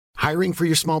Hiring for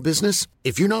your small business?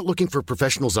 If you're not looking for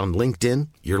professionals on LinkedIn,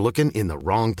 you're looking in the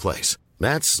wrong place.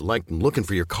 That's like looking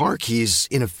for your car keys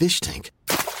in a fish tank.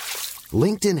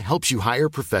 LinkedIn helps you hire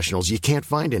professionals you can't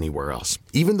find anywhere else,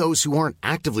 even those who aren't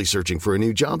actively searching for a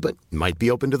new job but might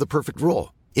be open to the perfect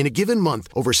role. In a given month,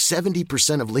 over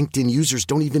 70% of LinkedIn users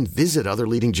don't even visit other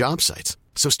leading job sites.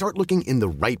 So start looking in the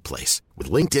right place.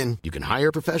 With LinkedIn, you can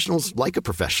hire professionals like a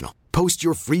professional. Post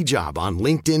your free job on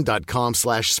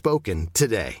linkedin.com/spoken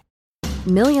today.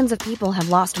 Millions of people have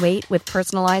lost weight with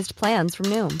personalized plans from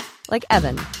Noom. Like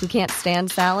Evan, who can't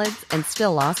stand salads and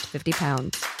still lost 50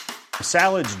 pounds.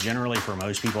 Salads generally for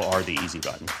most people are the easy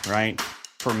button, right?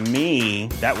 For me,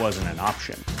 that wasn't an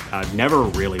option. I never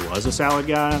really was a salad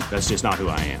guy. That's just not who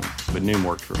I am. But Noom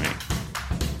worked for me.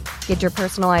 Get your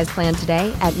personalized plan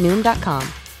today at Noom.com.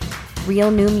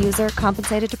 Real Noom user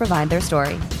compensated to provide their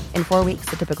story. In 4 weeks,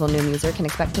 the typical Noom user can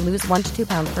expect to lose 1 to 2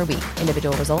 pounds per week.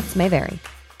 Individual results may vary.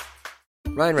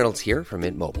 Ryan Reynolds here from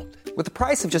Mint Mobile. With the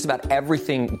price of just about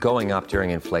everything going up during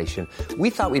inflation, we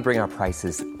thought we'd bring our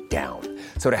prices down.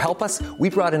 So to help us, we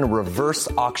brought in a reverse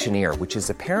auctioneer, which is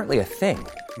apparently a thing.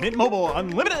 Mint Mobile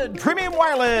Unlimited Premium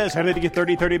Wireless. How to get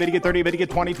 30, 30, bit to get 30, bit to get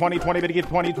 20, 20, 20, bit to get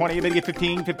 20, 20, bit to get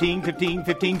 15, 15, 15,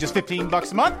 15, just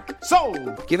 $15 a month?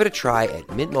 Sold! Give it a try at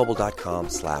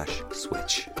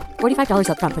mintmobile.com/switch. $45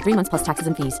 up front for 3 months plus taxes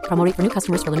and fees. Promo rate for new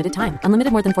customers for limited time.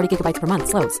 Unlimited more than 40 gigabytes per month.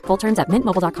 Slows full terms at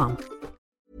mintmobile.com.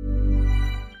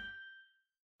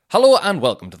 Hello and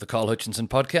welcome to the Carl Hutchinson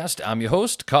podcast. I'm your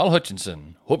host, Carl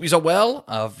Hutchinson. Hope you're well.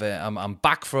 I'm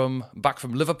back from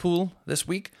Liverpool this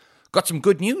week. Got some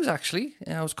good news actually.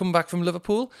 I was coming back from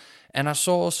Liverpool and I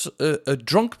saw a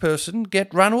drunk person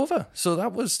get ran over. So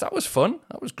that was fun.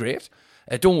 That was great.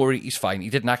 Don't worry, he's fine. He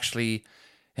didn't actually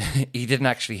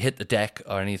hit the deck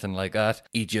or anything like that.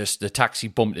 The taxi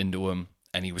bumped into him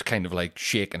and he was kind of like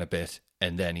shaking a bit.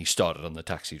 And then he started on the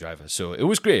taxi driver. So it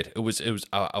was great.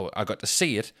 I got to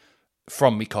see it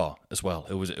from my car as well.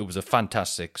 It was a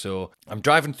fantastic. So I'm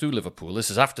driving through Liverpool.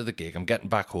 This is after the gig. I'm getting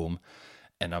back home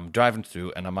and I'm driving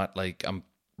through and I'm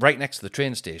right next to the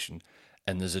train station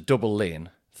and there's a double lane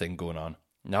thing going on.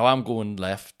 Now I'm going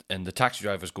left and the taxi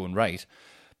driver's going right.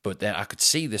 But then I could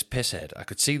see this pisshead. I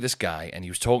could see this guy and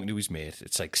he was talking to his mate.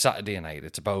 It's like Saturday night.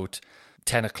 It's about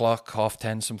 10 o'clock,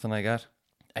 10:30, something like that.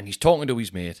 And he's talking to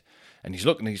his mate. And he's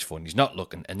looking at his phone, he's not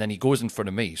looking, and then he goes in front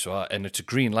of me, and it's a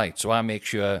green light, so I make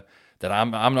sure that I'm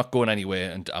not going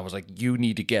anywhere, and I was like, you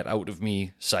need to get out of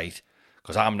me sight,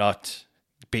 because I'm not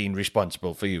being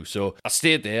responsible for you. So I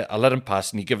stayed there, I let him pass,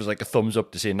 and he gave us like a thumbs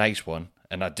up to say nice one,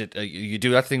 and I did, you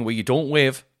do that thing where you don't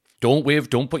wave, don't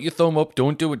put your thumb up,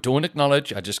 don't do it, don't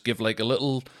acknowledge, I just give like a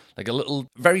little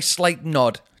very slight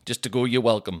nod, just to go, you're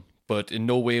welcome, but in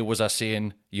no way was I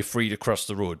saying, you're free to cross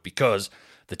the road, because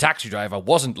the taxi driver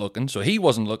wasn't looking, so he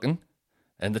wasn't looking,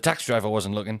 and the taxi driver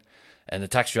wasn't looking, and the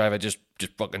taxi driver just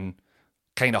fucking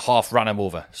kind of half ran him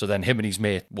over. So then him and his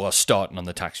mate were starting on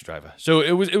the taxi driver. So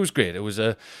it was great. It was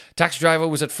a taxi driver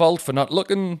was at fault for not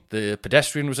looking. The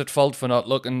pedestrian was at fault for not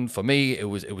looking. For me, it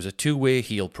was a two-way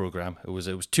heel program. It was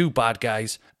two bad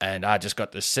guys, and I just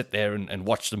got to sit there and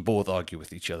watch them both argue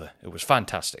with each other. It was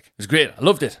fantastic. It was great. I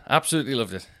loved it. Absolutely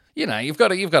loved it. You know, you've got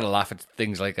to laugh at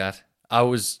things like that. I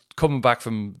was coming back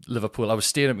from Liverpool. I was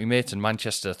staying at my mates in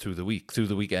Manchester through the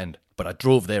weekend. But I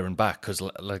drove there and back because,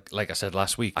 like I said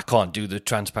last week, I can't do the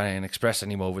Trans-Pennine Express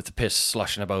anymore with the piss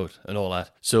sloshing about and all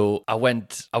that. So I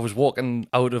was walking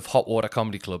out of Hot Water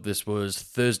Comedy Club. This was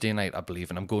Thursday night, I believe,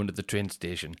 and I'm going to the train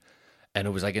station. And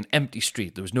it was like an empty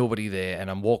street. There was nobody there, and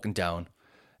I'm walking down.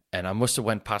 And I must have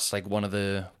went past like one of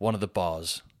the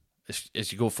bars.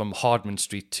 As you go from Hardman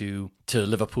Street to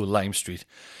Liverpool Lime Street,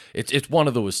 it's one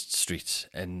of those streets,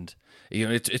 and you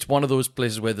know it's one of those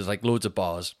places where there's like loads of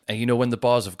bars, and you know when the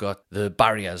bars have got the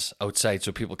barriers outside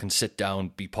so people can sit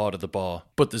down, be part of the bar,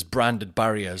 but there's branded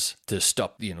barriers to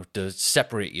stop, to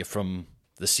separate you from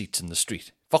the seats in the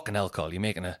street. Fucking hell, Carl, you're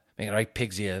making a right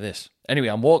pig's ear of this. Anyway,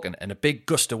 I'm walking, and a big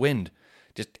gust of wind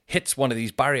just hits one of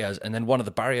these barriers, and then one of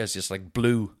the barriers just like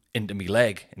blew into me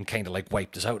leg and kind of like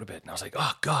wiped us out a bit. And I was like,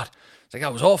 oh God, it's like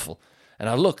that was awful. And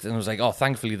I looked and I was like, oh,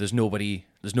 thankfully there's nobody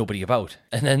about.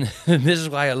 And then this is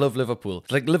why I love Liverpool.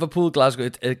 It's like Liverpool, Glasgow.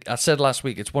 I said last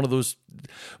week, it's one of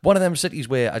them cities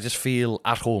where I just feel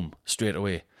at home straight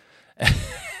away.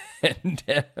 And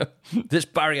this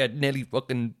barrier nearly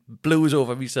fucking blew us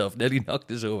over myself, nearly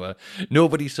knocked us over.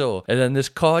 Nobody saw. And then this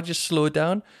car just slowed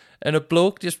down and a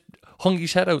bloke just hung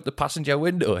his head out the passenger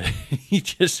window. He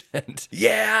just said,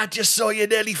 yeah, I just saw you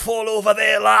nearly fall over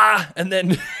there, la. And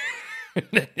then,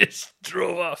 just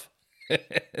drove off. I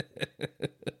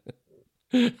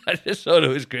just thought it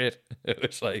was great. It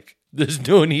was like, There's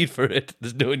no need for it.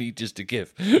 There's no need just to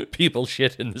give people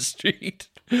shit in the street.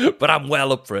 But I'm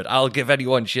well up for it. I'll give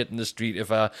anyone shit in the street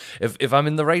if I'm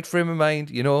in the right frame of mind.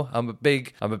 You know, I'm a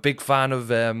big fan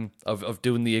of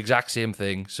doing the exact same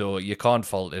thing. So you can't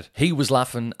fault it. He was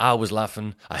laughing. I was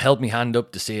laughing. I held my hand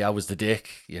up to say I was the dick.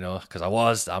 You know,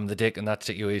 because I'm the dick in that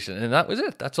situation, and that was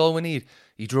it. That's all we need.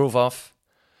 He drove off.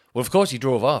 Well, of course he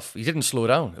drove off. He didn't slow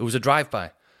down. It was a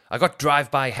drive-by. I got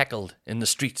drive-by heckled in the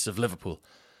streets of Liverpool.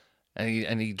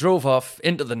 And he drove off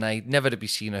into the night, never to be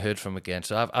seen or heard from again.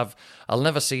 So I'll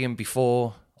never see him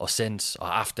before or since or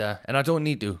after, and I don't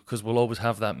need to, because we'll always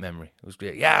have that memory. It was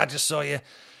great. Yeah, I just saw you.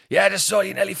 Yeah, I just saw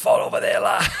you nearly fall over there,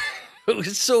 lad. It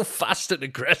was so fast and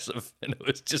aggressive, and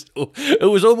it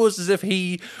was almost as if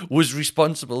he was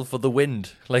responsible for the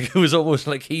wind. Like, it was almost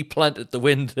like he planted the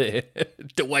wind there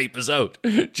to wipe us out,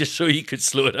 just so he could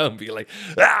slow down and be like,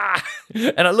 ah!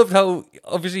 And I loved how,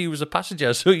 obviously, he was a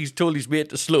passenger, so he's told his mate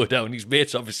to slow down. His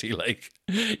mate's obviously like,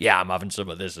 yeah, I'm having some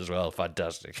of this as well.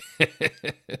 Fantastic.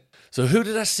 So who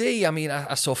did I see? I mean,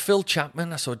 I saw Phil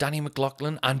Chapman, I saw Danny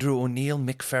McLaughlin, Andrew O'Neill,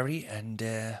 Mick Ferry, and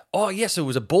oh yes, it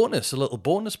was a little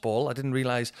bonus ball. I didn't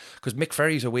realise, because Mick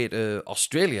Ferry's away to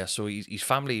Australia, so his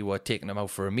family were taking him out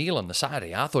for a meal on the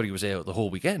Saturday. I thought he was out the whole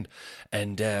weekend,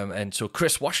 and so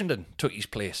Chris Washington took his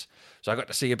place. So I got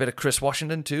to see a bit of Chris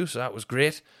Washington too, so that was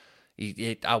great.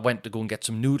 I went to go and get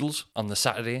some noodles on the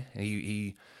Saturday.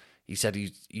 He said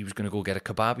he was going to go get a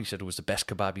kebab. He said it was the best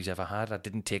kebab he's ever had. I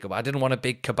didn't want a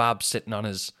big kebab sitting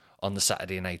on the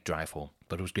Saturday night drive home.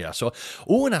 But it was great. I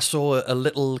saw a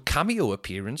little cameo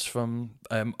appearance from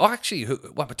I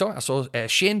saw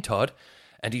Shane Todd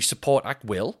and his support act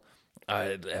Will.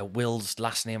 Will's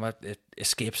last name it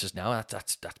escapes us now.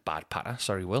 That's bad patter.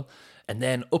 Sorry, Will. And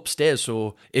then upstairs,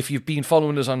 so if you've been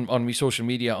following us on my social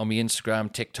media, on my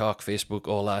Instagram, TikTok, Facebook,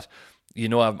 all that, you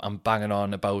know I'm banging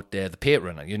on about the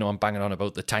Patreon. You know I'm banging on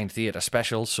about the Tyne Theatre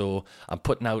special. So I'm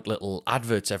putting out little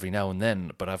adverts every now and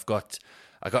then. But I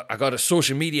got a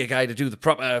social media guy to do the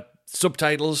proper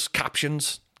subtitles,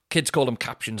 captions. Kids call them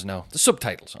captions now. The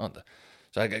subtitles, aren't they?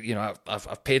 So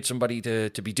I've paid somebody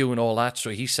to be doing all that.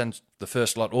 So he sent the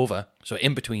first lot over. So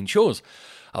in between shows,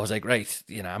 I was like, right,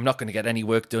 I'm not going to get any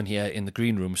work done here in the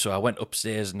green room. So I went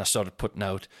upstairs and I started putting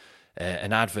out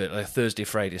an advert, like Thursday,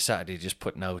 Friday, Saturday, just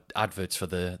putting out adverts for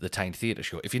the Tyne Theatre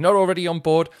show. If you're not already on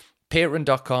board,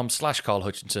 patreon.com/Carl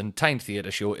Hutchinson, Tyne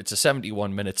Theatre show. It's a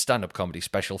 71-minute stand-up comedy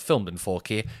special filmed in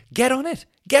 4K. Get on it.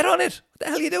 What the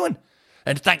hell are you doing?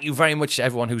 And thank you very much to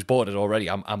everyone who's bought it already.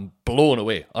 I'm blown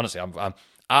away. Honestly,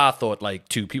 I thought like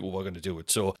 2 people were going to do it.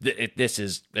 So this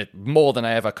is more than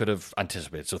I ever could have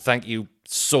anticipated. So thank you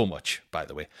so much, by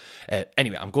the way.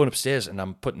 Anyway, I'm going upstairs and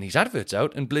I'm putting these adverts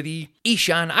out, and bloody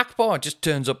Ishan Akbar just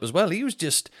turns up as well. He was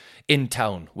just in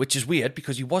town, which is weird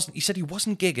because he said he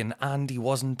wasn't gigging and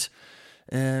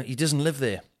he doesn't live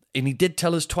there. And he did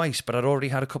tell us twice, but I'd already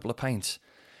had a couple of pints.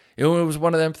 It was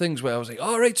one of them things where I was like,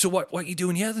 all right, so what are you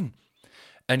doing here then?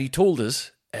 And he told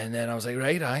us. And then I was like,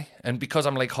 right, aye. And because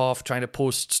I'm like half trying to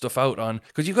post stuff out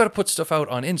because you've got to put stuff out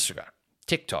on Instagram,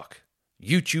 TikTok,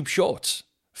 YouTube Shorts,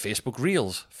 Facebook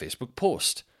Reels, Facebook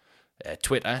Post,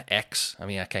 Twitter, X. I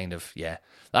mean,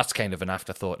 that's kind of an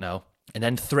afterthought now. And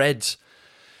then Threads.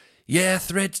 Yeah,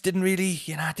 Threads didn't really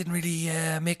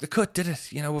make the cut, did it?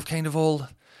 We've kind of all...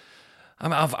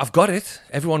 I've got it.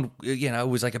 Everyone, it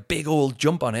was like a big old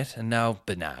jump on it, and now,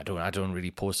 but nah, I don't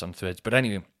really post on Threads. But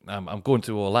anyway, I'm going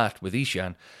through all that with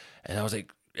Ishan, and I was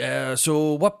like,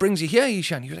 so what brings you here,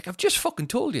 Ishan? He was like, I've just fucking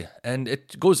told you, and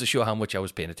it goes to show how much I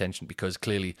was paying attention, because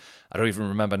clearly I don't even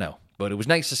remember now. But it was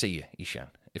nice to see you, Ishan,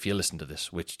 if you listen to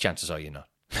this, which chances are you're not.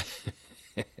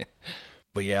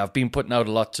 But yeah, I've been putting out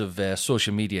lots of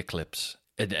social media clips,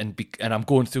 and I'm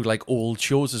going through like old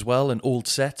shows as well and old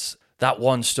sets. That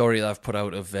one story that I've put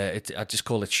out of I just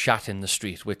call it Shat in the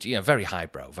Street, which very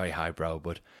highbrow,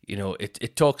 but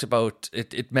it talks about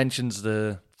it mentions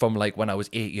from like when I was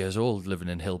 8 years old living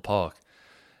in Hill Park,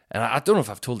 and I don't know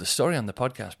if I've told this story on the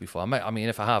podcast before. I mean,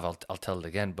 if I have, I'll tell it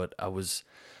again. But I was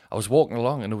walking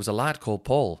along and there was a lad called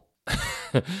Paul.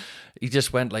 He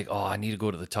just went like, "Oh, I need to go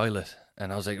to the toilet,"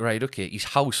 and I was like, "Right, okay." His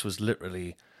house was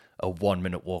literally a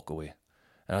 1-minute walk away,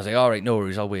 and I was like, "All right, no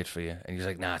worries, I'll wait for you." And he's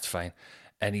like, "Nah, it's fine."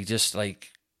 And he just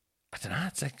like, I don't know,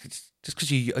 it's like, just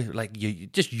because you're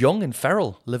just young and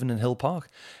feral living in Hill Park.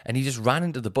 And he just ran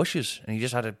into the bushes and he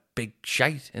just had a big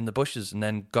shite in the bushes and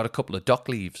then got a couple of dock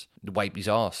leaves to wipe his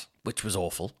arse, which was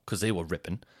awful because they were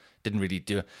ripping. Didn't really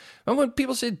do it. And when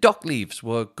people say dock leaves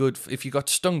were good, if you got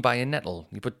stung by a nettle,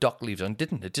 you put dock leaves on,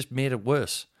 didn't. It just made it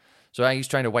worse. So he's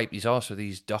trying to wipe his arse with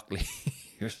these dock leaves.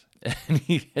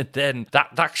 And then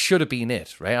that should have been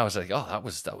it, right? I was like, oh, that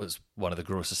was one of the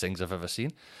grossest things I've ever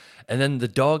seen. And then the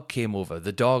dog came over.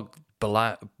 The dog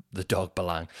belonged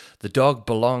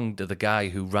to the guy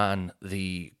who ran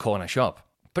the corner shop.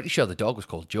 Pretty sure the dog was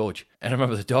called George. And I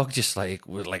remember the dog just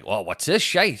was like, oh, what's this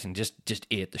shite? And just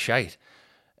ate the shite.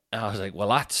 And I was like, well,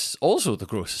 that's also the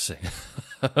grossest thing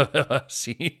I've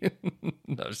seen.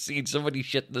 I've seen somebody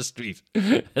shit in the street,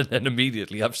 and then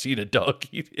immediately I've seen a dog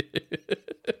eat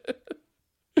it.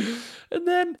 And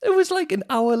then it was like an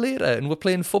hour later, and we're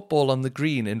playing football on the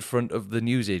green in front of the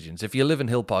newsagents. If you live in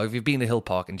Hill Park, if you've been to Hill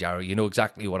Park in Jarrow, you know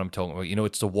exactly what I'm talking about. You know,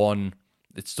 it's the one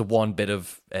bit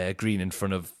of green in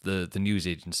front of the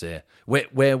newsagents there,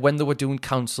 where when they were doing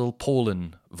council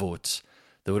polling votes,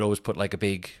 they would always put like a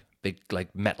big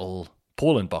like metal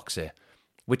polling box there,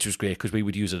 which was great because we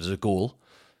would use it as a goal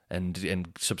and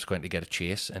subsequently get a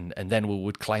chase, and then we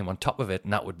would climb on top of it,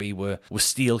 and that would be where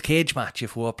steel cage match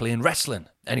if we were playing wrestling.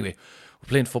 Anyway, we're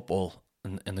playing football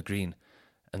in the green,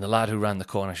 and the lad who ran the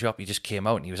corner shop, he just came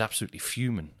out and he was absolutely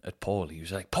fuming at Paul. He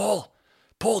was like, Paul,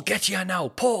 get here now,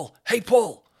 Paul, hey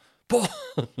Paul.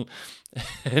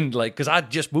 And like, because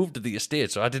I'd just moved to the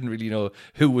estate, so I didn't really know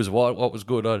who was what was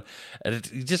going on, and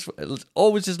it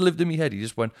always just lived in my head. He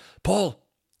just went, Paul,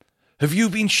 have you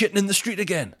been shitting in the street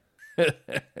again?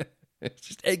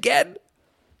 Just again?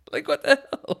 Like, what the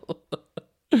hell?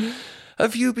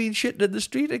 Have you been shitting in the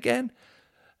street again?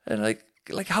 And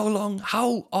like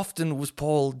how often was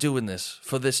Paul doing this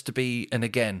for this to be an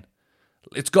again?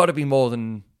 It's got to be more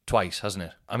than twice, hasn't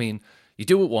it? I mean, you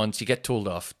do it once, you get told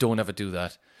off, don't ever do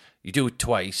that. You do it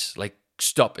twice, like,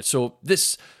 stop it. So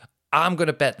I'm going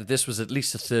to bet that this was at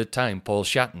least the third time Paul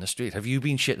shat in the street. Have you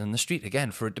been shitting in the street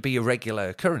again for it to be a regular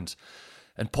occurrence?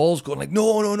 And Paul's going like,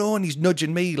 no, and he's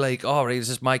nudging me like, all right, is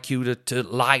this my cue to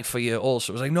lie for you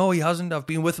also? I was like, no, he hasn't. I've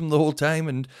been with him the whole time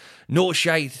and no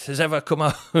shite has ever come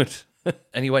out.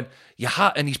 And he went, you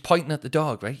have, and he's pointing at the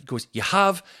dog, right? He goes, you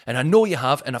have, and I know you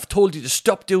have, and I've told you to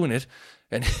stop doing it.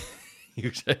 And he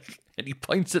was like, and he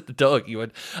points at the dog. He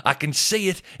went, I can see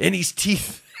it in his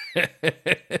teeth.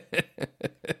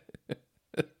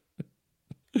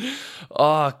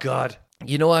 Oh, God.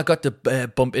 You know, I got to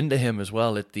bump into him as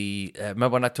well at the... remember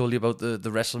when I told you about the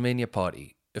WrestleMania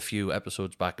party a few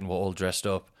episodes back and we're all dressed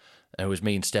up? And it was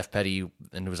me and Steph Petty,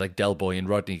 and it was like Del Boy and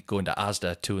Rodney going to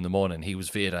Asda at 2 a.m. He was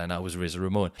Vader and I was Razor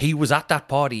Ramon. He was at that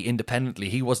party independently.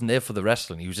 He wasn't there for the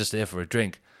wrestling. He was just there for a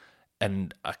drink.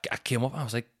 And I came up and I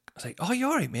was like, oh, you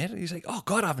all right, mate? And he's like, oh,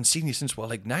 God, I haven't seen you since we're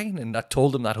like 9. And I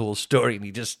told him that whole story, and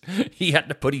he had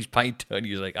to put his pint down.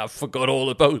 He was like, I forgot all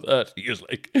about that. He was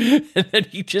like, and then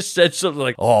he just said something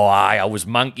like, oh, I was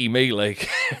manky me, like,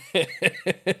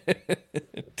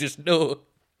 just no.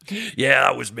 Yeah,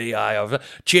 that was me. I've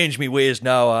changed my ways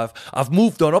now. I've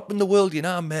moved on up in the world, you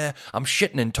know. I'm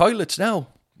shitting in toilets now.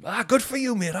 Good for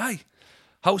you, mate.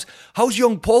 How's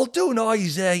young Paul doing? Oh,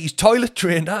 he's toilet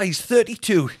trained. He's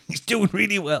 32. He's doing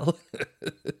really well.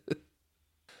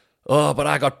 Oh, but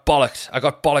I got bollocked. I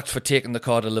got bollocked for taking the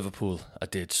car to Liverpool. I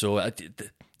did. So,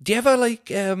 do you ever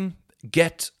do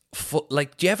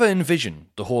you ever envision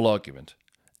the whole argument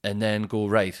and then go,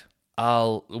 right,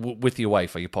 with your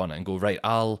wife or your partner, and go, right,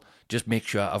 I'll just make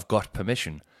sure I've got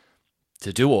permission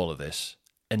to do all of this.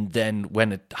 And then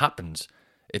when it happens,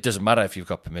 it doesn't matter if you've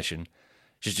got permission.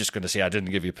 She's just going to say, I didn't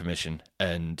give you permission,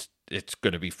 and it's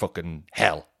going to be fucking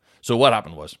hell. So what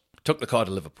happened was, took the car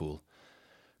to Liverpool,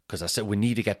 because I said, we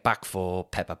need to get back for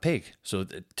Peppa Pig. So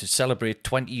to celebrate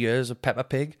 20 years of Peppa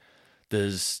Pig,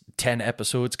 there's 10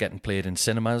 episodes getting played in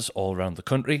cinemas all around the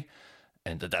country.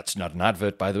 And that's not an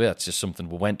advert, by the way. That's just something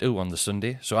we went to on the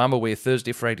Sunday. So I'm away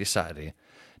Thursday, Friday, Saturday.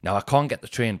 Now, I can't get the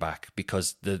train back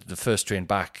because the first train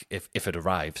back, if it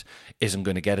arrives, isn't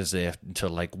going to get us there until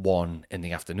like 1 in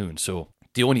the afternoon. So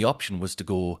the only option was to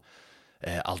go,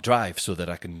 I'll drive so that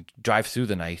I can drive through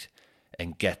the night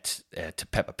and get to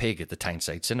Peppa Pig at the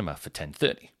Tyneside Cinema for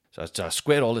 10:30. So I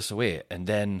squared all this away, and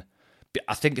then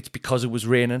I think it's because it was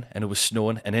raining and it was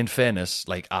snowing, and in fairness,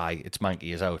 it's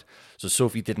manky as out. So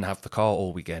Sophie didn't have the car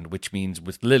all weekend, which means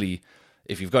with Lily,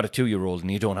 if you've got a 2-year-old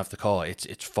and you don't have the car,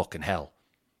 it's fucking hell.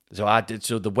 So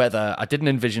the weather, I didn't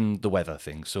envision the weather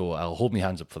thing, so I'll hold my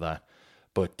hands up for that.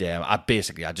 But I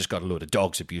just got a load of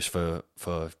dog's abuse for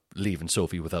leaving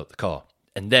Sophie without the car.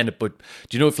 And then, but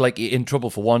do you know, if like you're in trouble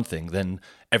for one thing, then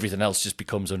everything else just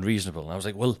becomes unreasonable. And I was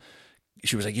like, well,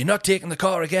 she was like, you're not taking the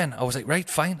car again. I was like, right,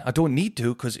 fine. I don't need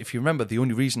to, because if you remember, the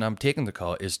only reason I'm taking the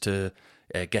car is to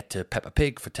get to Peppa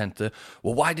Pig for 10th.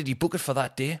 Well, why did you book it for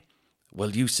that day? Well,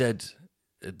 you said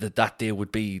that day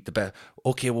would be the best.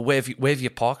 Okay, well, where have you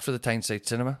parked for the Tyneside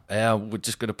Cinema? We're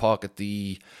just going to park at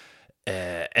the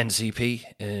NCP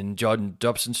in Jordan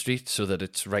Dobson Street, so that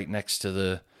it's right next to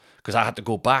the... Because I had to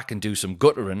go back and do some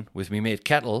guttering with my mate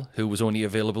Kettle, who was only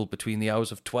available between the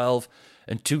hours of 12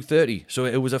 and 2:30. So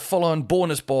it was a full-on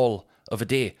bonus ball of a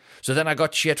day. So then I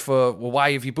got shit for, well,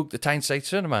 why have you booked the Tyneside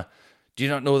Cinema? Do you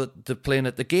not know that they're playing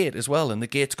at the Gate as well? And the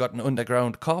Gate's got an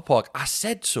underground car park. I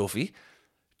said, Sophie,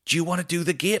 do you want to do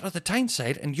the Gate or the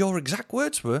Tyneside? And your exact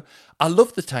words were, I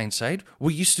love the Tyneside.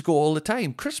 We used to go all the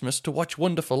time, Christmas, to watch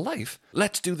Wonderful Life.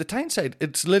 Let's do the Tyneside.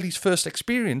 It's Lily's first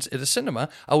experience at a cinema.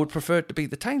 I would prefer it to be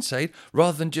the Tyneside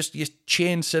rather than just your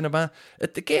chain cinema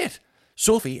at the Gate.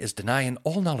 Sophie is denying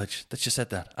all knowledge that she said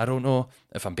that. I don't know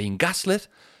if I'm being gaslit.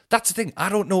 That's the thing. I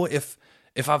don't know if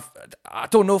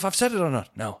I've said it or not.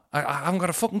 No, I haven't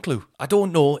got a fucking clue. I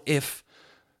don't know if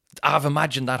I've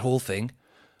imagined that whole thing,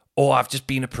 or I've just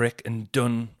been a prick and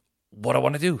done what I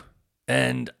want to do.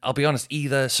 And I'll be honest,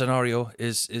 either scenario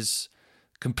is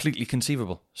completely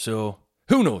conceivable. So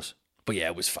who knows? But yeah,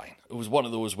 it was fine. It was one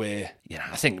of those where,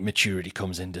 I think maturity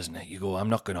comes in, doesn't it? You go, I'm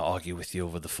not going to argue with you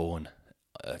over the phone,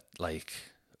 like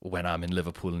when I'm in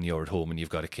Liverpool and you're at home and you've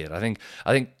got a kid. I think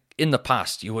in the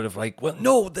past, you would have well,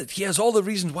 no, that here's all the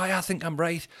reasons why I think I'm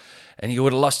right. And you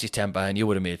would have lost your temper and you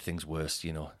would have made things worse,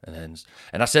 And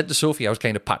I said to Sophie, I was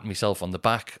kind of patting myself on the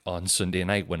back on Sunday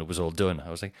night when it was all done. I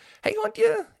was like, hey, aren't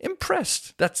you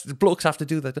impressed? That's the blokes have to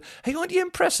do that. Hey, aren't you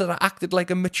impressed that I acted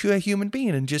like a mature human being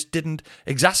and just didn't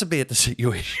exacerbate the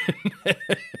situation?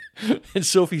 And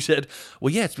Sophie said,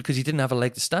 well, yeah, it's because you didn't have a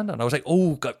leg to stand on. I was like,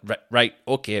 oh, God, right,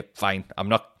 okay, fine. I'm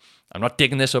not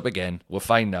digging this up again. We're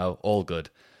fine now. All good.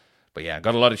 But yeah,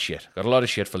 got a lot of shit. Got a lot of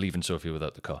shit for leaving Sophie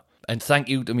without the car. And thank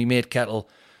you to me mate Kettle,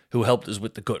 who helped us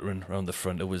with the guttering around the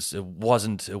front. It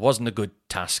wasn't a good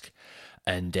task,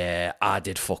 and I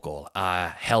did fuck all.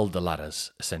 I held the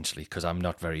ladders essentially because I'm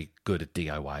not very good at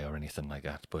DIY or anything like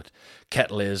that. But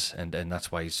Kettle is, and that's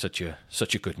why he's such a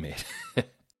good mate.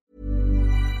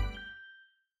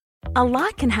 A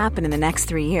lot can happen in the next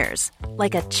 3 years.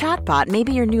 Like a chatbot may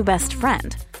be your new best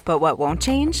friend. But what won't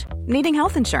change? Needing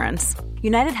health insurance.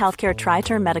 United Healthcare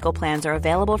Tri-Term Medical Plans are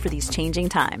available for these changing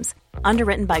times.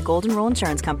 Underwritten by Golden Rule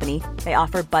Insurance Company, they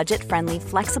offer budget-friendly,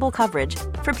 flexible coverage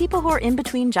for people who are in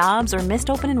between jobs or missed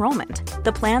open enrollment.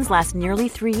 The plans last nearly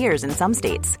 3 years in some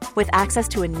states, with access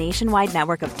to a nationwide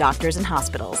network of doctors and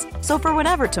hospitals. So for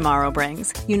whatever tomorrow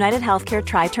brings, United Healthcare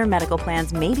Tri-Term Medical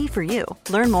Plans may be for you.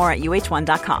 Learn more at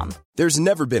uh1.com. There's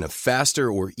never been a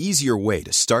faster or easier way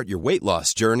to start your weight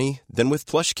loss journey than with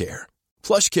PlushCare.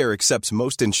 PlushCare accepts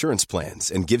most insurance plans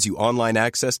and gives you online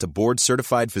access to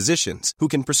board-certified physicians who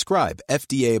can prescribe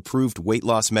FDA-approved weight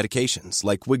loss medications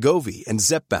like Wegovy and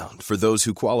Zepbound for those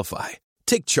who qualify.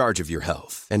 Take charge of your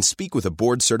health and speak with a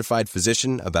board-certified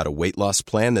physician about a weight loss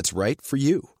plan that's right for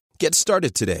you. Get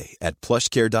started today at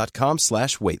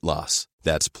plushcare.com/weight loss.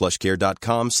 That's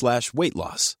plushcare.com/weight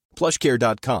loss.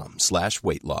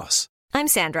 plushcare.com/weight loss. I'm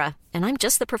Sandra, and I'm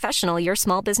just the professional your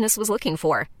small business was looking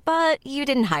for. But you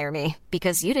didn't hire me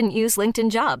because you didn't use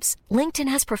LinkedIn Jobs. LinkedIn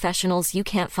has professionals you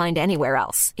can't find anywhere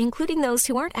else, including those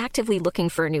who aren't actively looking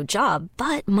for a new job,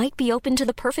 but might be open to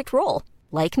the perfect role,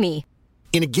 like me.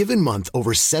 In a given month,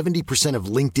 over 70% of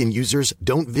LinkedIn users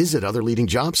don't visit other leading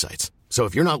job sites. So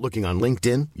if you're not looking on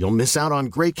LinkedIn, you'll miss out on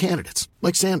great candidates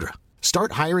like Sandra.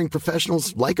 Start hiring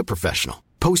professionals like a professional.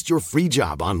 Post your free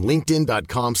job on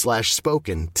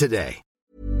linkedin.com/spoken today.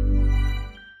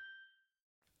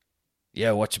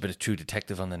 Yeah, watch a bit of True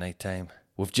Detective on the night time.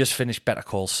 We've just finished Better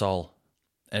Call Saul.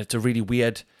 And it's a really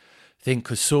weird thing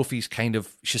because Sophie's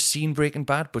she's seen Breaking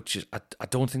Bad, but I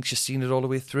don't think she's seen it all the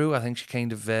way through. I think she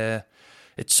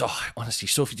honestly,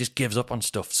 Sophie just gives up on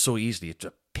stuff so easily. It's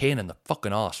a pain in the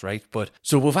fucking arse, right? But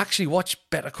so we've actually watched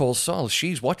Better Call Saul.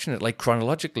 She's watching it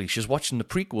chronologically. She's watching the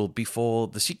prequel before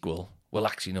the sequel. Well,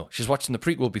 actually, no. She's watching the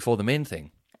prequel before the main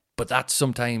thing. But that's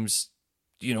sometimes,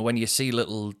 when you see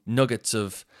little nuggets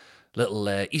of little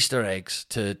Easter eggs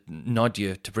to nod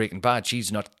you to Breaking Bad, she's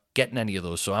not getting any of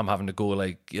those. So I'm having to go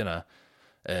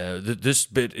this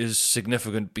bit is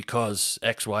significant because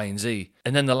X, Y, and Z.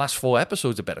 And then the last 4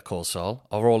 episodes of Better Call Saul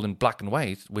are all in black and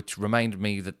white, which remind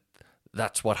me that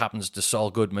that's what happens to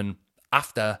Saul Goodman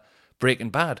after Breaking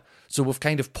Bad. So we've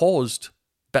kind of paused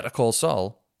Better Call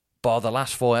Saul bar the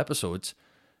last 4 episodes.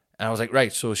 And I was like,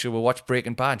 right, so should we watch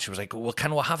Breaking Bad? She was like, well,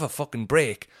 can we have a fucking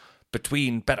break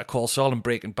between Better Call Saul and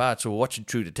Breaking Bad? So we're watching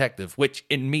True Detective, which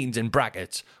means in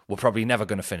brackets, we're probably never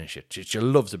going to finish it. She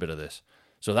loves a bit of this.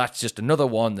 So that's just another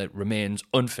one that remains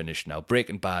unfinished now.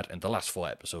 Breaking Bad and the last 4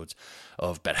 episodes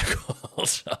of Better Call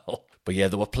Saul. But yeah,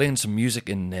 they were playing some music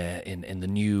in the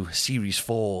new Series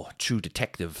 4 True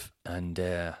Detective. And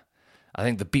I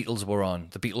think the Beatles were on.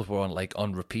 The Beatles were on like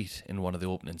on repeat in one of the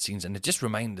opening scenes, and it just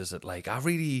reminded us that like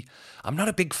I'm not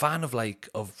a big fan of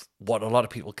what a lot of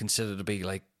people consider to be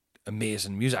like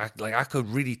amazing music. I could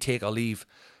really take or leave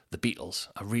the Beatles.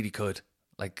 I really could.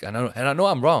 Like, and I know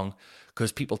I'm wrong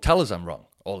because people tell us I'm wrong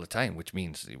all the time, which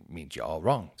means you're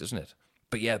wrong, doesn't it?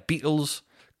 But yeah, Beatles,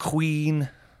 Queen,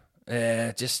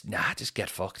 just get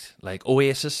fucked. Like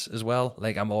Oasis as well.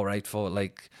 Like I'm all right for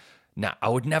like. Nah, I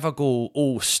would never go,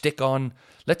 let's stick on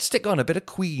a bit of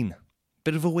Queen,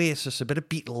 bit of Oasis, a bit of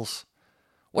Beatles.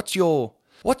 What's your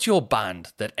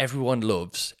band that everyone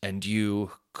loves and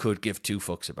you could give two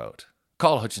fucks about?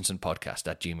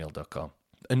 carlhutchinsonpodcast@gmail.com.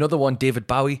 Another one, David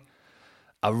Bowie.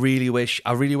 I really wish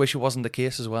it wasn't the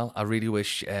case as well. I really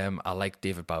wish I liked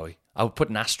David Bowie. I would put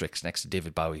an asterisk next to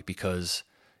David Bowie because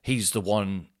he's the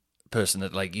one person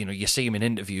that, like, you know, you see him in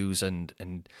interviews and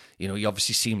you know, you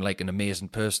obviously seem like an amazing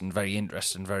person, very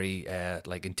interesting, very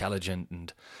like intelligent,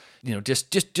 and you know,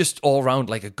 just all around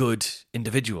like a good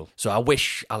individual. So I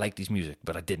wish I liked his music,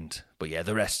 but I didn't. But yeah,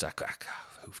 the rest,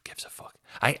 who gives a fuck?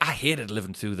 I hated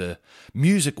living through the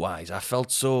music wise. I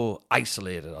felt so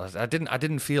isolated. I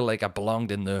didn't feel like I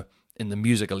belonged in the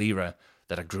musical era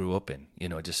that I grew up in. You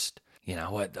know, just. You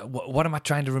know, what am I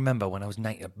trying to remember when I was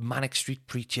 19? Manic Street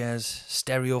Preachers,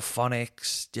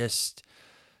 Stereophonics, just,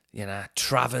 you know,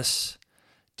 Travis.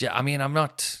 I mean, I'm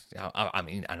not, I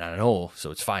mean, and I know, so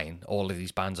it's fine. All of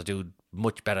these bands are doing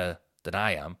much better than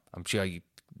I am. I'm sure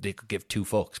they could give two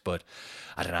fucks, but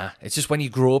I don't know. It's just when you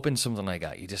grow up in something like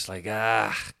that, you're just like,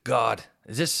 God,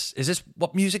 is this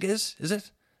what music is? Is it?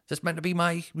 Is this meant to be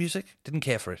my music? Didn't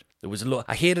care for it. There was a lot.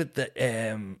 I hated that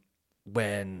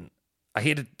when... I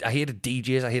hated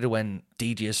DJs. I hated when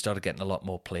DJs started getting a lot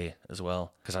more play as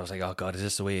well. Because I was like, oh God, is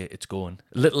this the way it's going?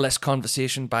 A Little Less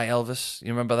Conversation by Elvis. You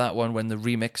remember that one when they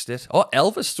remixed it? Oh,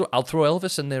 Elvis. I'll throw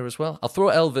Elvis in there as well. I'll throw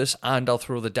Elvis and I'll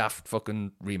throw the Daft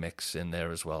fucking remix in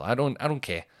there as well. I don't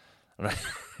care.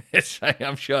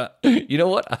 I'm sure. You know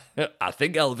what? I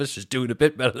think Elvis is doing a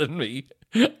bit better than me.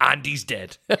 And he's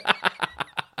dead.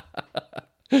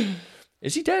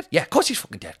 Is he dead? Yeah, of course he's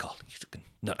fucking dead, Carl. He's fucking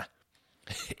nutter.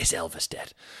 Is Elvis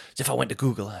dead? As if I went to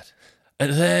Google that.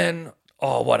 And then,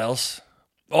 what else?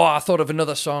 I thought of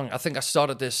another song. I think I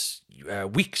started this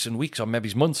weeks and weeks or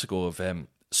maybe months ago of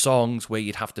songs where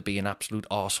you'd have to be an absolute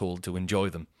arsehole to enjoy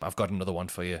them. I've got another one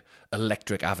for you.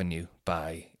 Electric Avenue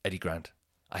by Eddie Grant.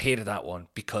 I hated that one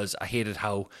because I hated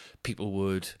how people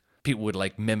would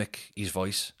like mimic his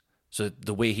voice. So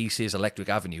the way he says Electric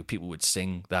Avenue, people would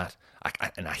sing that.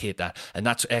 And I hate that. And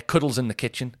that's Cuddles in the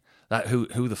Kitchen. That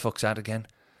who the fuck's that again?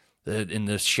 In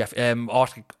the chef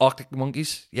Arctic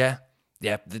Monkeys, yeah.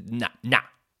 Nah.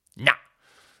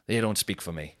 They don't speak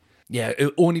for me. Yeah,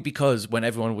 only because when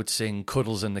everyone would sing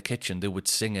Cuddles in the Kitchen, they would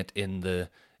sing it in the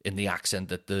accent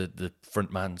that the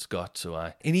front man's got. So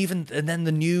and then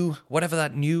the new whatever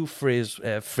that new phrase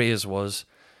was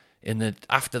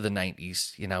after the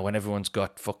 90s, you know, when everyone's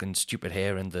got fucking stupid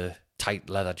hair and the tight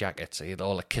leather jackets,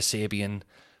 all the Kasabian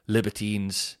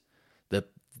libertines.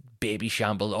 Baby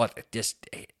Shambles, just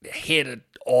hated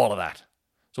all of that.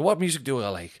 So what music do I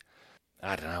like?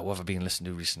 I don't know, what have I been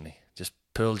listening to recently? Just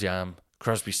Pearl Jam,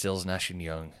 Crosby, Stills, Nash &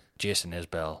 Young, Jason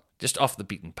Isbell, just off the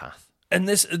beaten path. And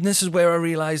this is where I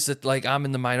realised that like I'm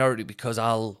in the minority because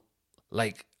I'll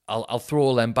throw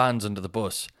all them bands under the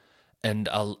bus and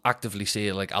I'll actively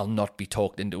say like I'll not be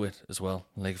talked into it as well.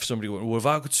 Like if somebody went, well, if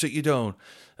I could sit you down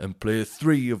and play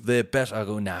 3 of their best, I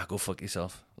go, nah, go fuck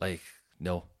yourself. Like,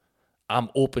 no. I'm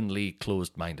openly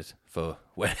closed-minded for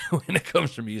when it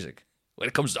comes to music, when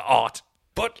it comes to art.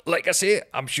 But like I say,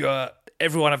 I'm sure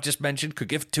everyone I've just mentioned could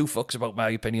give two fucks about my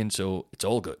opinion, so it's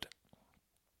all good.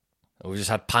 We just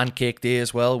had Pancake Day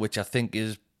as well, which I think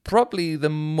is probably the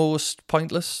most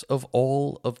pointless of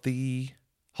all of the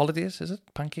holidays, is it?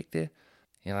 Pancake Day?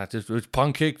 You know, it's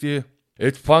Pancake Day.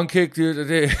 It's Pancake Day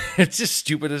today. It's just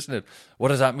stupid, isn't it? What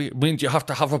does that mean? It means you have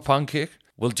to have a pancake?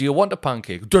 Well, do you want a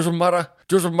pancake? Doesn't matter.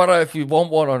 Doesn't matter if you want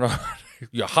one or not.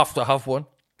 You have to have one.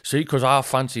 See, because I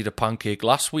fancied a pancake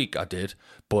last week, I did,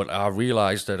 but I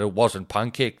realised that it wasn't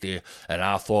Pancake Day, and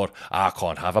I thought, I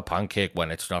can't have a pancake when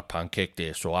it's not Pancake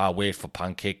Day, so I'll wait for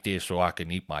Pancake Day so I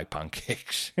can eat my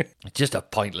pancakes. It's just a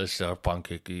pointless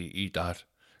pancake. You eat that.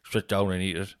 Sit down and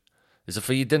eat it. Is it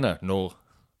for your dinner? No.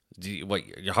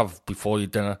 What you have before your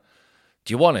dinner?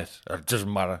 Do you want it? It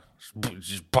doesn't matter. It's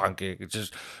just pancake. It's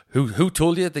just who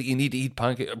told you that you need to eat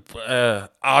pancake?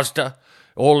 Asda.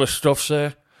 All the stuff's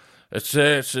there. It's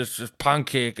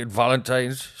pancake and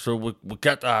Valentine's, so we'll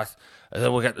get that, and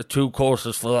then we'll get the 2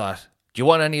 courses for that. Do you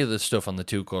want any of the stuff on the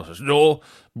 2 courses? No,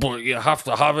 but you have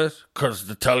to have it because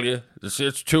they tell you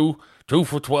it's 2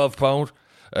 for £12.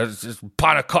 It's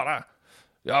panna cotta.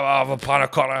 I'll have a panna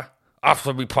cotta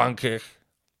after my pancake.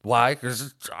 Why? Because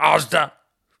it's Asda,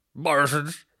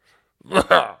 Morrison's.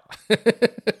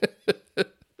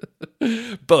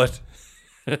 But,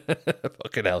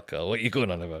 fucking hell, Carl, what are you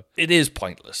going on about? It is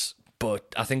pointless.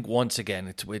 But I think once again,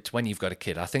 it's when you've got a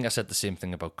kid. I think I said the same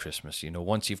thing about Christmas. You know,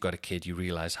 once you've got a kid, you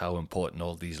realise how important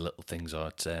all these little things are.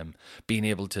 It's being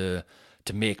able to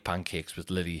make pancakes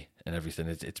with Lily and everything.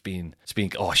 It's been.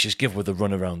 Oh, she's given with a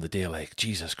run around the day, like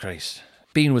Jesus Christ.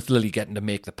 Being with Lily, getting to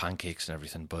make the pancakes and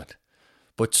everything.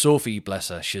 But Sophie, bless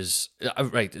her, she's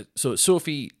right. So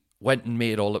Sophie went and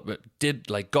made all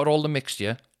it. Got all the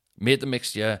mixture, made the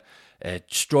mixture,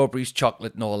 strawberries,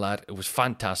 chocolate, and all that. It was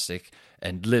fantastic.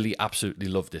 And Lily absolutely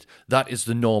loved it. That is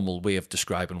the normal way of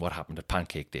describing what happened at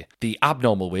Pancake Day. The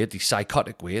abnormal way, the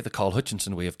psychotic way, the Carl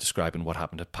Hutchinson way of describing what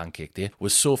happened at Pancake Day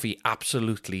was Sophie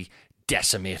absolutely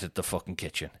decimated the fucking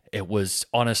kitchen. It was,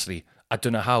 honestly, I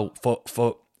don't know how,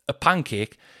 for a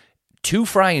pancake, 2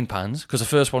 frying pans, because the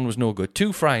first one was no good,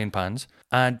 2 frying pans,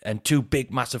 and 2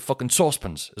 big, massive fucking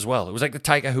saucepans as well. It was like the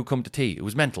tiger who come to tea. It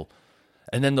was mental.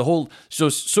 And then so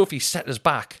Sophie set us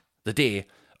back the day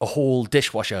a whole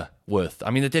dishwasher worth. I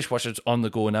mean, the dishwasher's on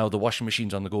the go now, the washing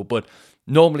machine's on the go, but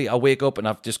normally I wake up and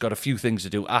I've just got a few things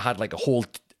to do. I had like a whole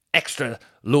extra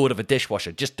load of a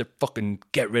dishwasher just to fucking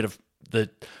get rid of the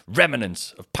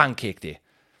remnants of Pancake Day.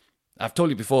 I've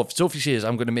told you before, if Sophie says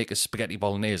I'm going to make a spaghetti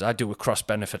bolognese, I do a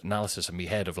cross-benefit analysis in my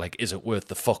head of like, is it worth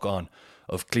the fuck on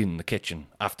of cleaning the kitchen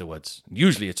afterwards?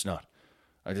 Usually it's not.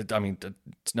 I mean,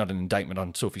 it's not an indictment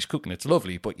on Sophie's cooking. It's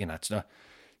lovely, but, you know, it's not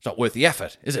worth the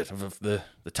effort, is it, of the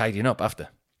tidying up after?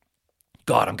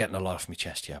 God, I'm getting a lot off my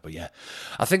chest here, but yeah.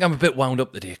 I think I'm a bit wound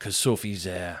up today because Sophie's,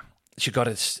 she got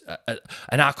it,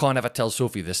 and I can't ever tell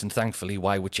Sophie this, and thankfully,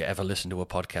 why would you ever listen to a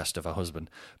podcast of her husband?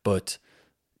 But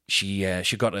she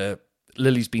got a,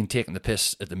 Lily's been taking the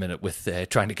piss at the minute with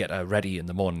trying to get her ready in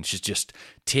the morning. She's just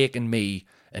taken me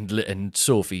and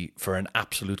Sophie for an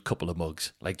absolute couple of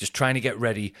mugs, like just trying to get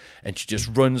ready, and she just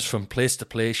runs from place to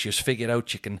place. She's figured out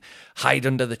she can hide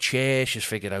under the chair, she's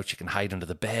figured out she can hide under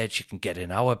the bed, she can get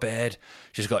in our bed,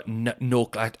 she's got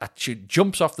she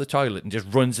jumps off the toilet and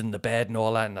just runs in the bed and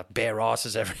all that, and the bare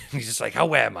asses, everything. He's just like, how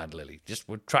where, man, Lily? Just,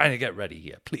 we're trying to get ready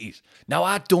here, please. Now,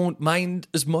 I don't mind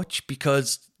as much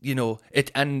because, you know,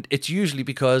 it's usually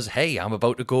because, hey, I'm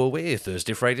about to go away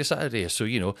Thursday, Friday, Saturday, so,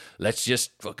 you know, let's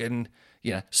just fucking,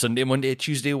 you know, Sunday, Monday,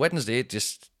 Tuesday, Wednesday,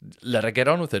 just let her get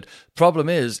on with it. Problem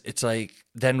is, it's like,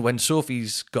 then when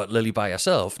Sophie's got Lily by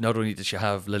herself, not only did she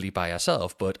have Lily by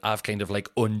herself, but I've kind of like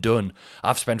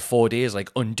I've spent 4 days like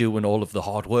undoing all of the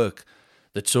hard work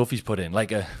that Sophie's put in,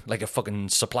 like a fucking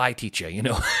supply teacher, you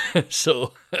know.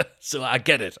 so I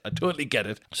get it. I totally get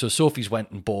it. So Sophie's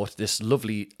went and bought this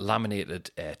lovely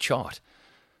laminated chart.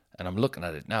 And I'm looking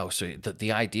at it now. So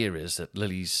the idea is that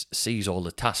Lily sees all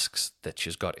the tasks that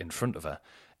she's got in front of her,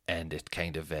 and it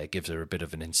kind of gives her a bit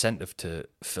of an incentive to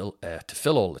fill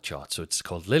all the charts. So it's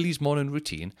called Lily's Morning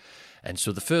Routine. And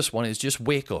so the first one is just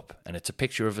wake up, and it's a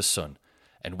picture of her son.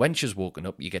 And when she's woken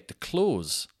up, you get to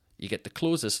close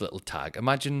this little tag.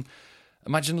 Imagine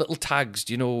little tags.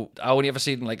 Do you know, I only ever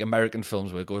see it in like American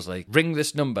films where it goes like, ring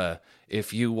this number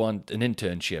if you want an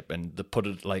internship, and they put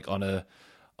it like on a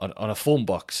phone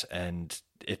box, and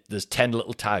there's 10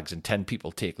 little tags, and 10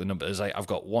 people take the number. It's like, I've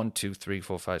got 1, 2, 3,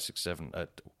 4, 5, 6, 7,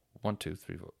 1, 2,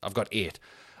 3, 4. I've got 8.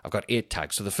 I've got 8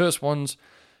 tags. So the first one's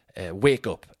wake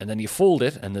up, and then you fold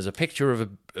it, and there's a picture of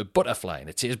a butterfly, and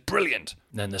it says brilliant.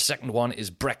 And then the second one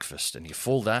is breakfast, and you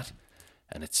fold that,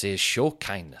 and it says show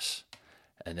kindness.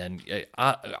 And then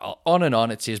on and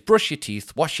on, it says brush your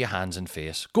teeth, wash your hands and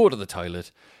face, go to the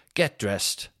toilet, get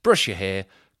dressed, brush your hair,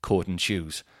 coat and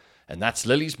shoes. And that's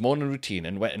Lily's morning routine.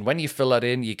 And when you fill that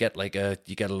in, you get a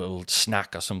little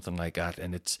snack or something like that.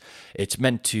 And it's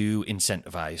meant to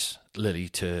incentivize Lily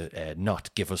to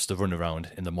not give us the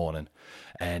runaround in the morning.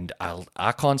 And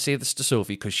I can't say this to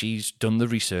Sophie because she's done the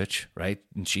research, right?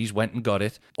 And she's went and got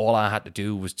it. All I had to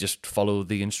do was just follow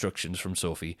the instructions from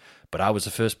Sophie. But I was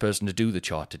the first person to do the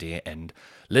chart today. And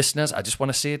listeners, I just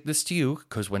want to say this to you,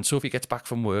 because when Sophie gets back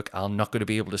from work, I'm not going to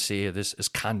be able to say this as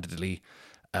candidly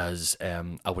as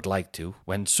I would like to.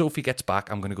 When Sophie gets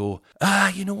back, I'm going to go,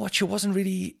 you know what, she wasn't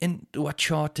really into a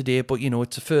chart today, but, you know,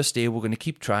 it's the first day, we're going to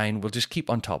keep trying, we'll just keep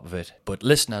on top of it. But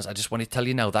listeners, I just want to tell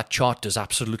you now, that chart does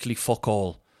absolutely fuck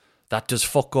all. That does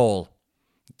fuck all.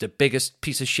 The biggest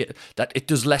piece of shit, that it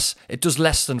does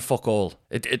less than fuck all.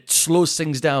 It slows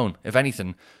things down, if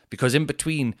anything, because in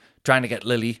between trying to get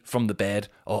Lily from the bed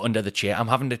or under the chair, I'm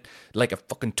having to, like a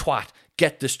fucking twat,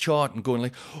 get this chart and going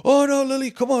like, oh no, Lily,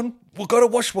 come on, we've got to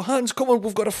wash our hands, come on,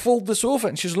 we've got to fold this over.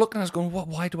 And she's looking at us going, what?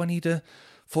 Why do I need to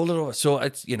Fold it over. So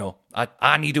it's,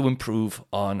 I need to improve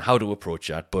on how to approach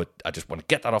that, but I just want to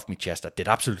get that off my chest. I did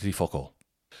absolutely fuck all.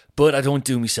 But I don't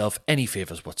do myself any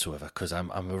favours whatsoever, because I'm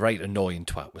a right annoying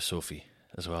twat with Sophie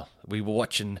as well. We were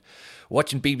watching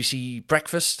BBC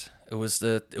Breakfast. It was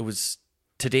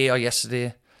today or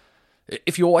yesterday.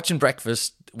 If you're watching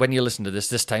Breakfast, when you listen to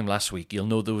this time last week, you'll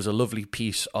know there was a lovely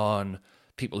piece on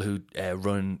people who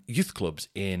run youth clubs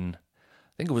in,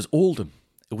 I think it was Oldham.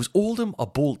 It was Oldham or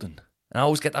Bolton. And I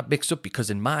always get that mixed up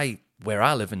because where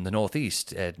I live in the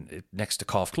northeast, next to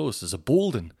Calf Close, there's a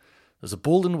Bolton. There's a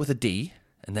Bolton with a D,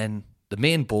 and then the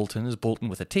main Bolton is Bolton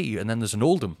with a T, and then there's an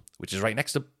Oldham, which is right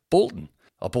next to Bolton.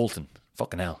 Or Bolton.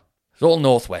 Fucking hell. It's all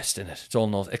northwest, isn't it? It's all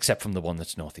north, except from the one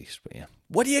that's northeast. But yeah.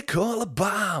 What do you call a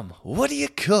bomb? What do you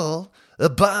call a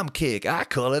bomb cake? I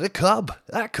call it a cob.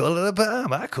 I call it a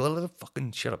bomb. I call it a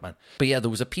fucking... Shut up, man. But yeah, there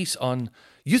was a piece on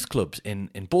youth clubs in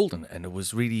Bolton, and it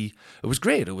was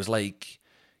great. It was like,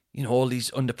 all these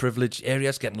underprivileged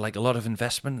areas getting like a lot of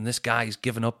investment, and this guy's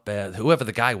given up, whoever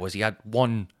the guy was, he had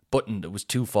one button that was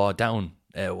too far down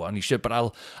on his shirt, but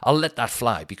I'll let that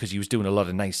fly because he was doing a lot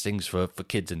of nice things for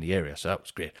kids in the area, so that was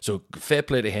great. So fair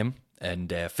play to him,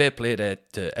 and fair play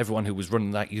to everyone who was running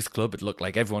that youth club. It looked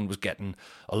like everyone was getting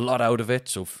a lot out of it,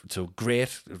 so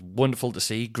great, wonderful to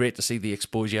see. Great to see the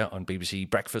exposure on BBC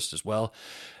Breakfast as well.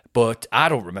 But I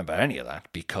don't remember any of that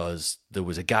because there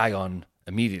was a guy on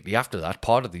immediately after that,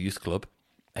 part of the youth club,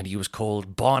 and he was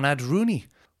called Barney Rooney,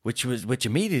 which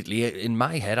immediately in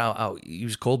my head, he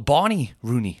was called Barney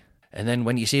Rooney. And then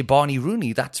when you say Barney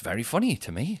Rooney, that's very funny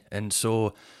to me. And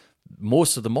so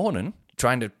most of the morning,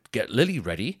 trying to get Lily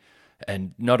ready,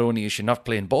 and not only is she not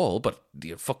playing ball, but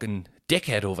the fucking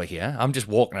dickhead over here, I'm just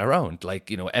walking around, like,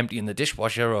 emptying the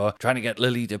dishwasher or trying to get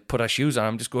Lily to put her shoes on.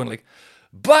 I'm just going like,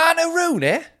 Barney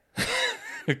Rooney?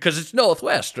 Because it's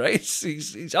Northwest, right?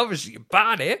 He's obviously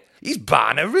Barney. He's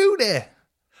Barney Rooney.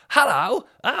 Hello,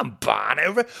 I'm Barney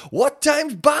Rooney. What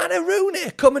time's Barney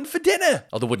Rooney coming for dinner?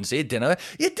 Oh, they wouldn't say dinner.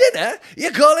 Your dinner?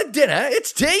 You call it dinner?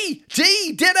 It's tea,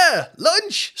 dinner,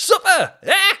 lunch, supper.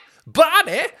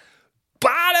 Barney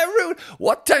Rooney.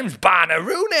 What time's Barney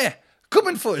Rooney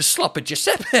coming for his sloppy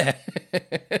Giuseppe?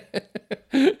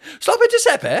 Sloppy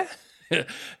Giuseppe?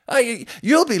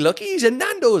 You'll be lucky he's in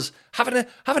Nando's having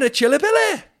a chili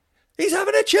billy. He's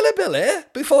having a chili billy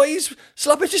before he's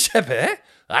sloppy Giuseppe.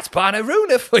 That's Barney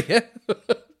Rooney for you.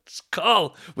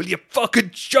 Carl, will you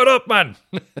fucking shut up, man?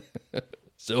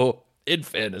 So, in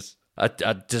fairness, I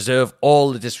deserve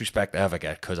all the disrespect I ever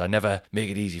get because I never make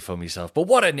it easy for myself. But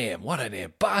what a name. Barney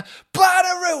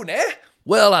Rooney.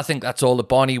 Well, I think that's all the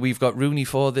Barney we've got Rooney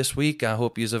for this week. I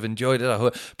hope you have enjoyed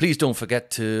it. Please don't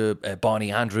forget to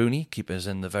Barney and Rooney. Keep us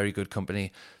in the very good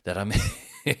company that I'm in.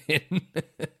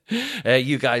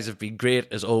 You guys have been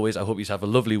great as always. I hope you have a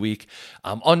lovely week.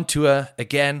 I'm on tour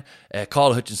again,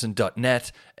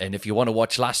 carlhutchinson.net. And if you want to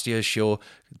watch last year's show,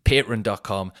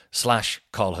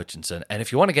 patreon.com/carlhutchinson. And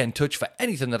if you want to get in touch for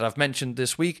anything that I've mentioned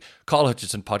this week,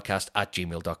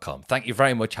 carlhutchinsonpodcast@gmail.com. Thank you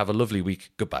very much. Have a lovely week.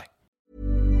 Goodbye.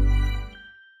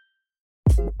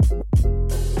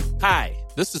 Hi,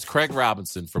 this is Craig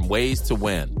Robinson from Ways to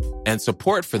Win, and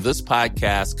support for this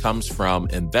podcast comes from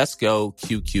Invesco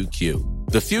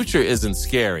QQQ. The future isn't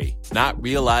scary. Not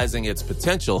realizing its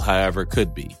potential, however,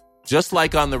 could be. Just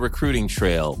like on the recruiting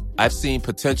trail, I've seen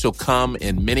potential come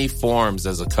in many forms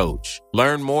as a coach.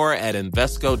 Learn more at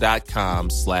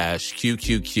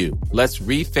Invesco.com/QQQ. Let's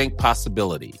rethink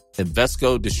possibility.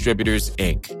 Invesco Distributors,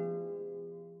 Inc.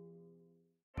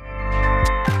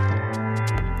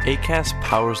 Acast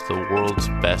powers the world's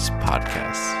best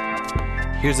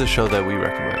podcasts. Here's a show that we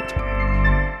recommend.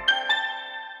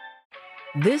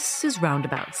 This is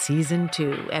Roundabout Season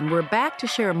 2, and we're back to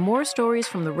share more stories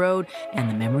from the road and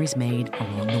the memories made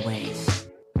along the way.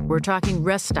 We're talking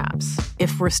rest stops.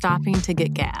 If we're stopping to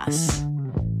get gas,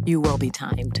 you will be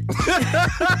timed.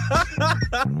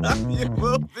 You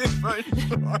will be for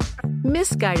sure.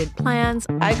 Misguided plans.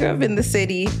 I grew up in the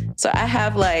city, so I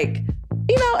have a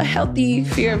healthy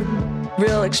fear of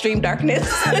real extreme darkness.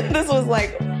 This was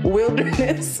like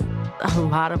wilderness. A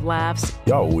lot of laughs.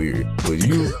 Y'all weird, but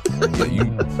you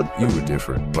were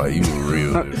different. Like, you were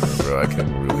real different, bro. I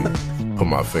can't really put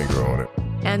my finger on it.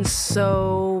 And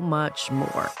so much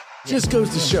more. Just goes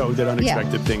to show that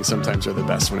unexpected things sometimes are the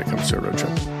best when it comes to a road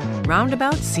trip.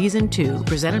 Roundabout Season 2,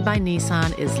 presented by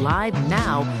Nissan, is live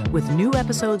now with new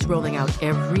episodes rolling out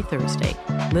every Thursday.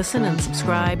 Listen and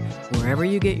subscribe wherever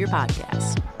you get your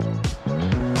podcasts.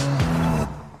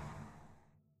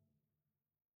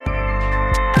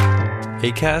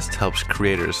 Acast helps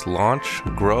creators launch,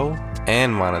 grow,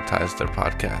 and monetize their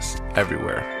podcasts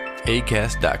everywhere.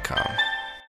 Acast.com.